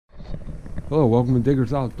Hello, welcome to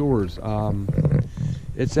Diggers Outdoors.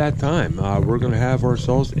 It's that time. We're going to have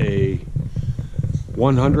ourselves a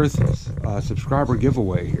 100th subscriber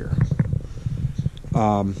giveaway here.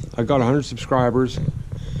 I got 100 subscribers,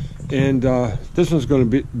 and this is going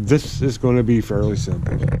to be fairly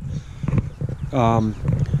simple.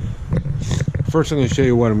 First, I'm going to show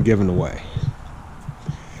you what I'm giving away,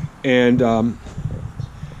 and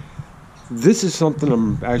this is something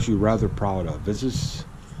I'm actually rather proud of. This is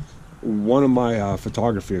one of my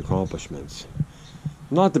photography accomplishments.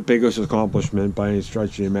 Not the biggest accomplishment by any stretch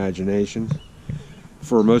of the imagination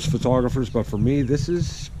for most photographers, but for me, this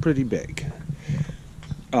is pretty big.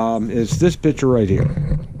 It's this picture right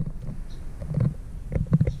here.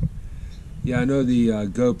 Yeah, I know the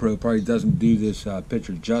GoPro probably doesn't do this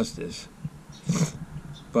picture justice,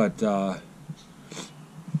 but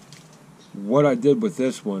what I did with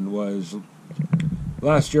this one was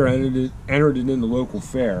last year I entered it in the local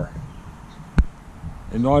fair.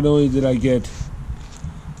 And not only did I get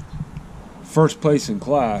first place in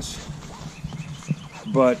class,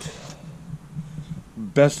 but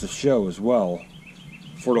best of show as well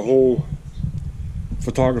for the whole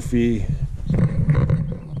photography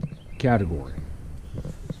category.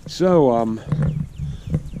 So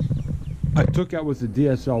I took out with the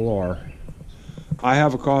DSLR. I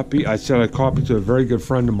have a copy. I sent a copy to a very good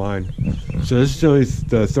friend of mine. So this is only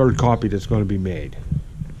the third copy that's going to be made.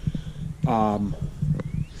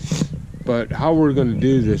 But how we're going to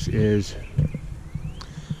do this is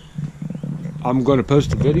I'm going to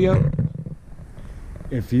post a video.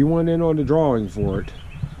 If you want in on the drawing for it,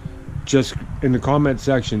 just in the comment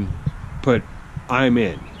section put "I'm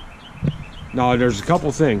in." Now there's a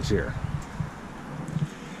couple things here.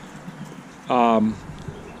 I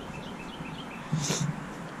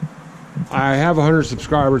have 100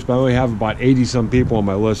 subscribers, but I only have about 80 some people on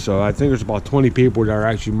my list, so I think there's about 20 people that are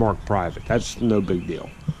actually marked private. That's no big deal.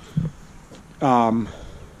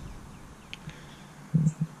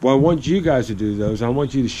 What I want you guys to do, though, is I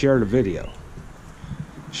want you to share the video.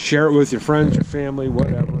 Share it with your friends, your family,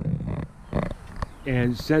 whatever,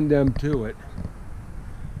 and send them to it.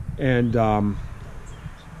 And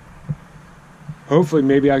hopefully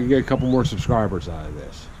maybe I can get a couple more subscribers out of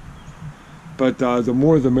this. But the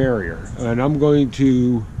more the merrier. And I'm going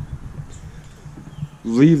to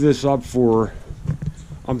leave this up for,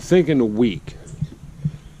 I'm thinking a week.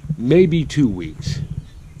 Maybe 2 weeks.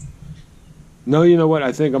 No, you know what?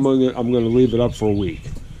 I think I'm going to leave it up for a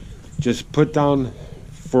week. Just put down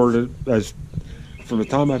from the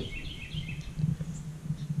time I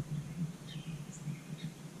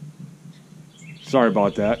sorry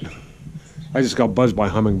about that. I just got buzzed by a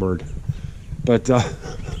hummingbird. But I'm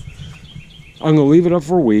going to leave it up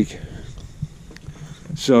for a week.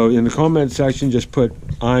 So in the comment section, just put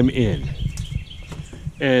 "I'm in."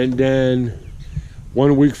 And then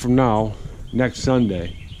 1 week from now, next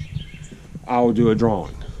Sunday, I'll do a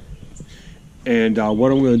drawing. And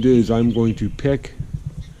what I'm going to do is I'm going to pick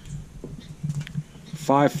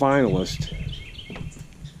 5 finalists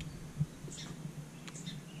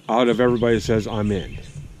out of everybody that says "I'm in."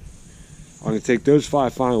 I'm going to take those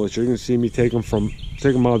 5 finalists. You're going to see me take them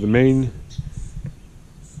out of the main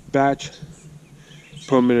batch,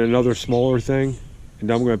 put them in another smaller thing, and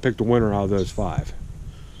then I'm going to pick the winner out of those 5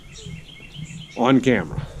 on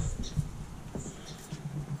camera.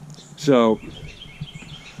 So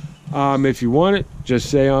if you want it, just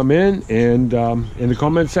say "I'm in," and in the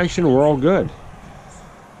comment section we're all good.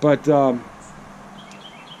 But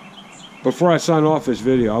before I sign off this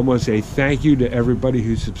video, I want to say thank you to everybody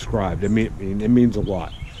who subscribed. It means a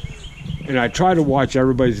lot. And I try to watch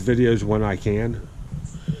everybody's videos when I can.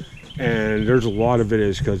 And there's a lot of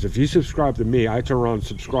videos, because if you subscribe to me, I turn around and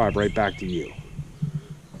subscribe right back to you.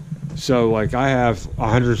 So like I have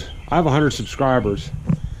 100 subscribers.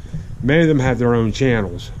 Many of them have their own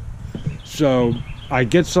channels. So I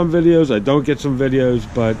get some videos, I don't get some videos,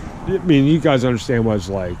 but I mean, you guys understand what it's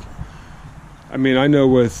like. I mean, I know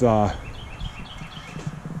with BA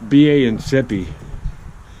and Sippy,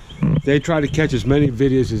 they try to catch as many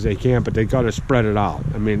videos as they can, but they got to spread it out.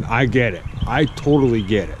 I mean, I get it. I totally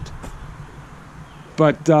get it.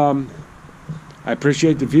 But I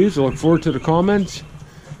appreciate the views. I look forward to the comments.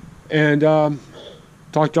 And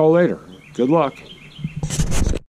talk to y'all later. Good luck.